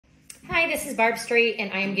Hi, this is Barb Street,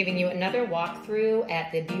 and I am giving you another walkthrough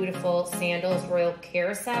at the beautiful Sandals Royal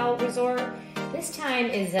Curacao Resort. This time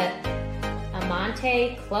is at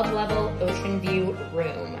Amante Club Level Oceanview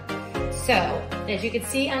Room. So, as you can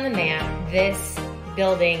see on the map, this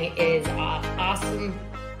building is an awesome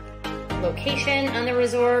location on the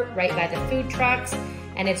resort, right by the food trucks,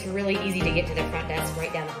 and it's really easy to get to the front desk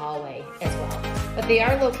right down the hallway as well. But they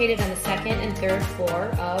are located on the second and third floor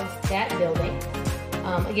of that building.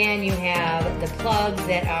 Again, you have the plugs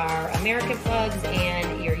that are American plugs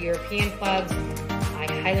and your European plugs. I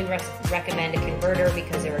highly recommend a converter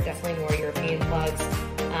because there are definitely more European plugs,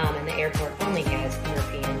 and the airport only has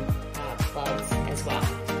European plugs as well.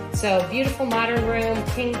 So beautiful modern room,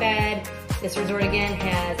 king bed. This resort again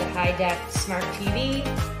has a high-def smart TV,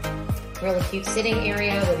 really cute sitting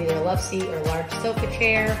area with either a love seat or a large sofa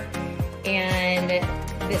chair. And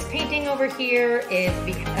this painting over here is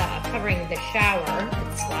covering the shower.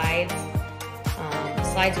 It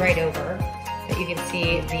slides right over. But you can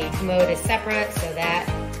see the commode is separate, so that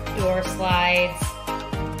door slides.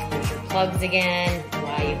 There's your plugs again,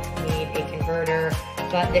 why you need a converter.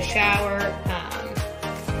 But the shower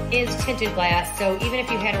is tinted glass, so even if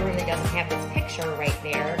you had a room that doesn't have this picture right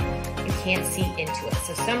there, you can't see into it.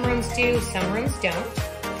 So some rooms do, some rooms don't.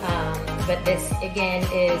 But this, again,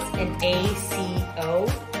 is an ACO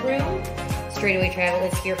room. Straightaway Travel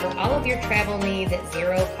is here for all of your travel needs at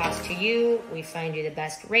zero cost to you. We find you the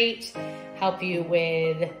best rate, help you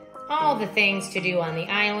with all the things to do on the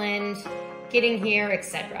island, getting here,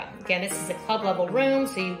 etc. Again, this is a club level room,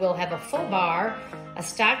 so you will have a full bar, a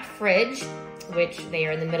stocked fridge, which they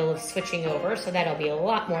are in the middle of switching over, so that'll be a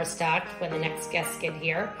lot more stocked when the next guests get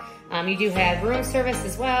here. You do have room service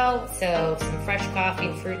as well, so some fresh coffee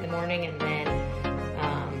and fruit in the morning, and then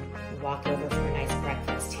walk over for a nice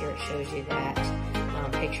breakfast. Here it shows you that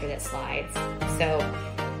picture that slides. So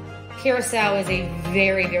Curacao is a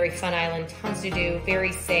very, very fun island, tons to do,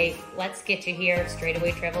 very safe. Let's get you here,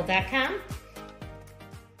 straightawaytravel.com.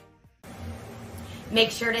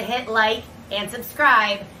 Make sure to hit like and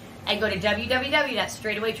subscribe, and go to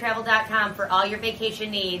www.straightawaytravel.com for all your vacation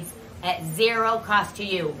needs at zero cost to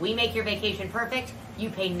you. We make your vacation perfect. You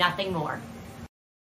pay nothing more.